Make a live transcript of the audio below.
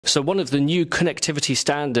So one of the new connectivity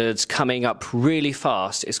standards coming up really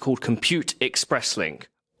fast is called Compute Express Link,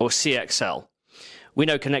 or CXL. We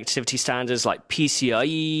know connectivity standards like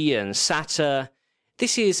PCIe and SATA.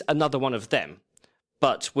 This is another one of them,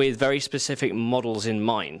 but with very specific models in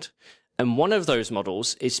mind. And one of those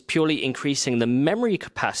models is purely increasing the memory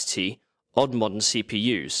capacity of modern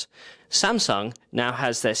CPUs. Samsung now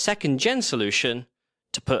has their second-gen solution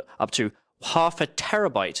to put up to 0.5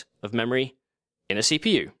 terabyte of memory in a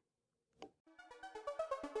CPU.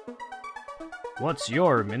 What's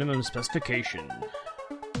your minimum specification?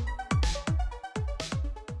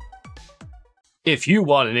 If you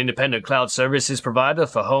want an independent cloud services provider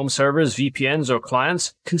for home servers, VPNs, or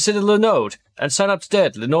clients, consider Linode and sign up today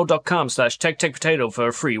at linode.com/TechTechPotato for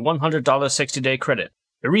a free $100 60-day credit.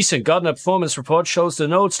 A recent Gartner performance report shows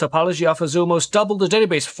Linode's topology offers almost double the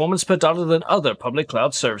database performance per dollar than other public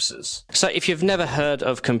cloud services. So if you've never heard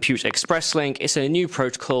of Compute Express Link, it's a new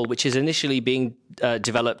protocol which is initially being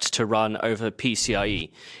developed to run over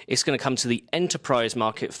PCIe. It's going to come to the enterprise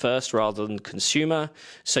market first rather than consumer,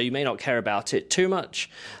 so you may not care about it too much,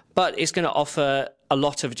 but it's going to offer a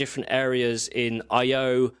lot of different areas in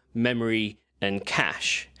I/O, memory, and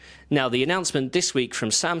cache. Now, the announcement this week from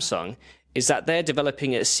Samsung is that they're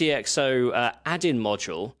developing a CXO add-in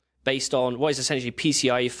module based on what is essentially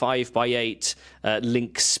PCIe 5x8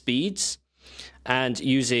 link speeds and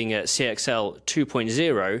using CXL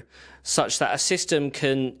 2.0 such that a system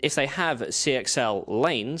can, if they have CXL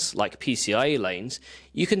lanes, like PCIe lanes,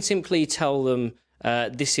 you can simply tell them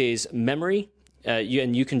this is memory,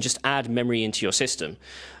 and you can just add memory into your system.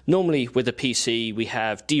 Normally with a PC, we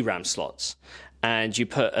have DRAM slots. And you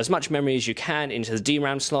put as much memory as you can into the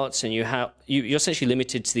DRAM slots, and you're essentially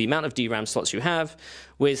limited to the amount of DRAM slots you have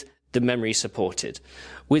with the memory supported.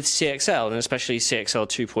 With CXL, and especially CXL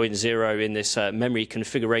 2.0 in this memory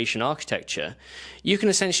configuration architecture, you can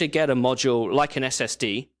essentially get a module like an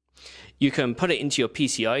SSD. You can put it into your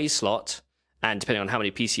PCIe slot, and depending on how many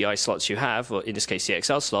PCIe slots you have, or in this case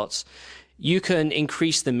CXL slots, you can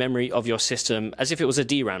increase the memory of your system as if it was a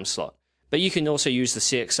DRAM slot. But you can also use the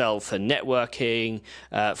CXL for networking,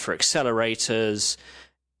 for accelerators.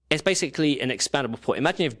 It's basically an expandable port.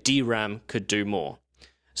 Imagine if DRAM could do more.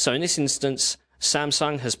 So in this instance,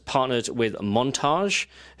 Samsung has partnered with Montage,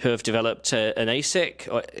 who have developed an ASIC.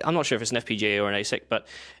 Or I'm not sure if it's an FPGA or an ASIC, but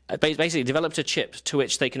basically developed a chip to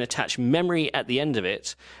which they can attach memory at the end of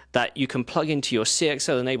it that you can plug into your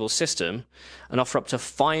CXL-enabled system and offer up to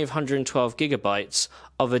 512 gigabytes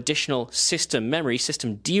of additional system memory,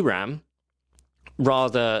 system DRAM,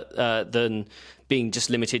 rather than being just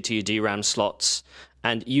limited to your DRAM slots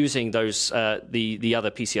and using those the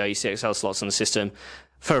other PCIe CXL slots on the system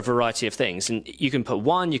for a variety of things. And you can put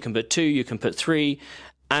 1, you can put 2, you can put 3.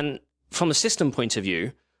 And from a system point of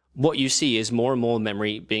view, what you see is more and more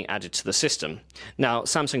memory being added to the system. Now,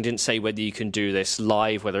 Samsung didn't say whether you can do this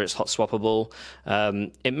live, whether it's hot swappable.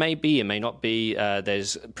 It may be, it may not be.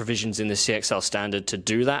 There's provisions in the CXL standard to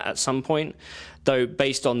do that at some point. Though,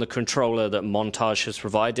 based on the controller that Montage has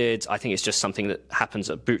provided, I think it's just something that happens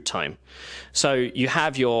at boot time. So you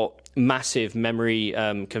have your massive memory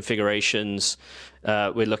configurations.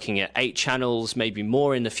 We're looking at 8 channels, maybe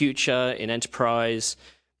more in the future in enterprise.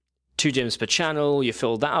 2 DIMMs per channel, you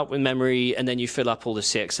fill that up with memory, and then you fill up all the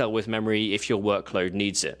CXL with memory if your workload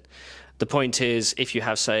needs it. The point is, if you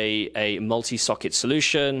have, say, a multi-socket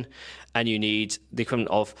solution and you need the equivalent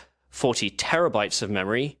of 40 terabytes of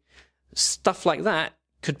memory, stuff like that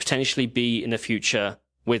could potentially be in the future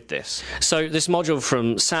with this. So this module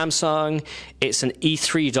from Samsung, it's an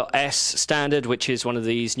E3.S standard, which is one of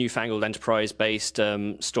these newfangled enterprise-based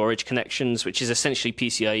storage connections, which is essentially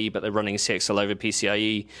PCIe, but they're running CXL over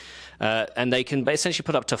PCIe. And they can essentially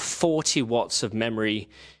put up to 40 watts of memory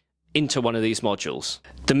into one of these modules.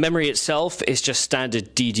 The memory itself is just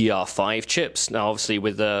standard DDR5 chips. Now, obviously,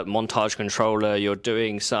 with the Montage controller, you're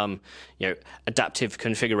doing some, adaptive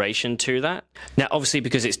configuration to that. Now, obviously,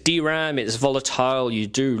 because it's DRAM, it's volatile, you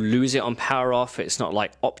do lose it on power off. It's not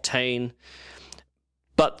like Optane.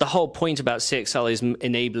 But the whole point about CXL is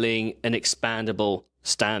enabling an expandable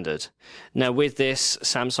standard. Now, with this,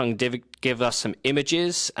 Samsung did give us some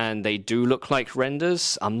images, and they do look like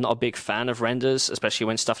renders. I'm not a big fan of renders, especially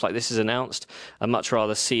when stuff like this is announced. I'd much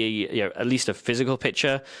rather see, at least a physical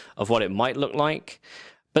picture of what it might look like.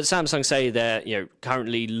 But Samsung say they're,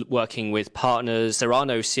 currently working with partners. There are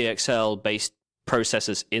no CXL-based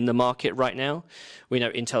processors in the market right now. We know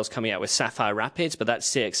Intel's coming out with Sapphire Rapids, but that's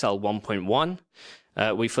CXL 1.1.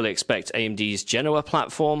 We fully expect AMD's Genoa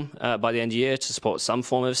platform by the end of the year to support some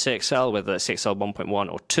form of CXL, whether it's CXL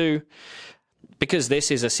 1.1 or 2. Because this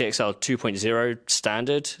is a CXL 2.0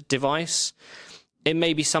 standard device, it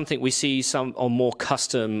may be something we see some on more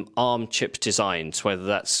custom ARM chip designs, whether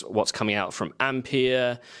that's what's coming out from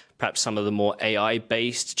Ampere, perhaps some of the more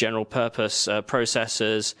AI-based general purpose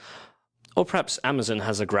processors, or perhaps Amazon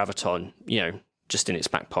has a Graviton, just in its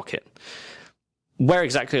back pocket. Where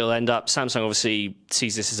exactly it'll end up, Samsung obviously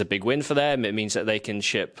sees this as a big win for them. It means that they can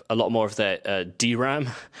ship a lot more of their DRAM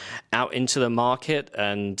out into the market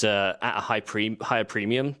and at a higher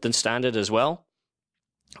premium than standard as well.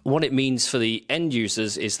 What it means for the end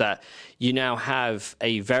users is that you now have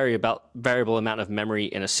a variable amount of memory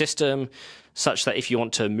in a system, such that if you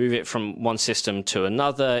want to move it from one system to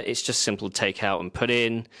another, it's just simple to take out and put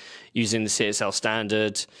in using the CSL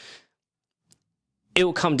standard. It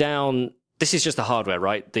will come down. This is just the hardware,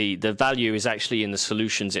 right? The value is actually in the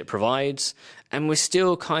solutions it provides, and we're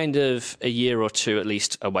still kind of a year or two at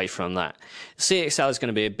least away from that. CXL is going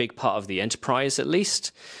to be a big part of the enterprise at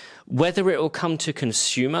least. Whether it will come to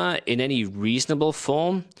consumer in any reasonable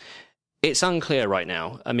form, it's unclear right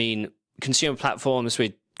now. I mean, consumer platforms,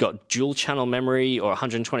 we've got dual channel memory or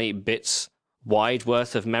 128 bits wide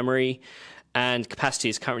worth of memory, and capacity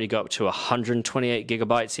is currently go up to 128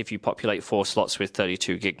 gigabytes if you populate 4 slots with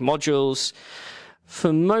 32 gig modules.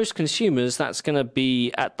 For most consumers, that's going to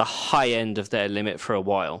be at the high end of their limit for a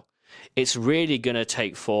while. It's really going to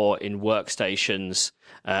take 4 in workstations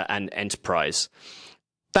and enterprise.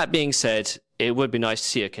 That being said, it would be nice to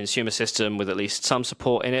see a consumer system with at least some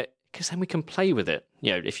support in it, because then we can play with it,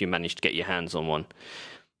 if you manage to get your hands on one.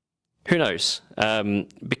 Who knows?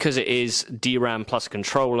 Because it is DRAM plus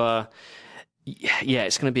controller,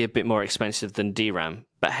 it's going to be a bit more expensive than DRAM.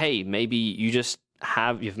 But hey, maybe you've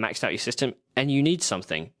maxed out your system and you need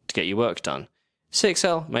something to get your work done.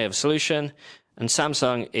 CXL may have a solution, and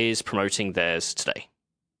Samsung is promoting theirs today.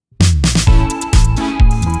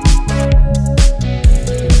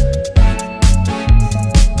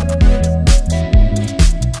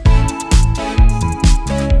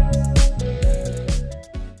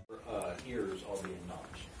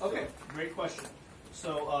 Okay, great question.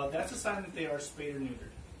 So that's a sign that they are spayed or neutered.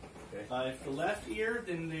 Okay. If the left ear,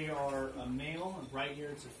 then they are a male, and right ear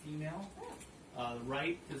it's a female. The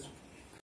right, because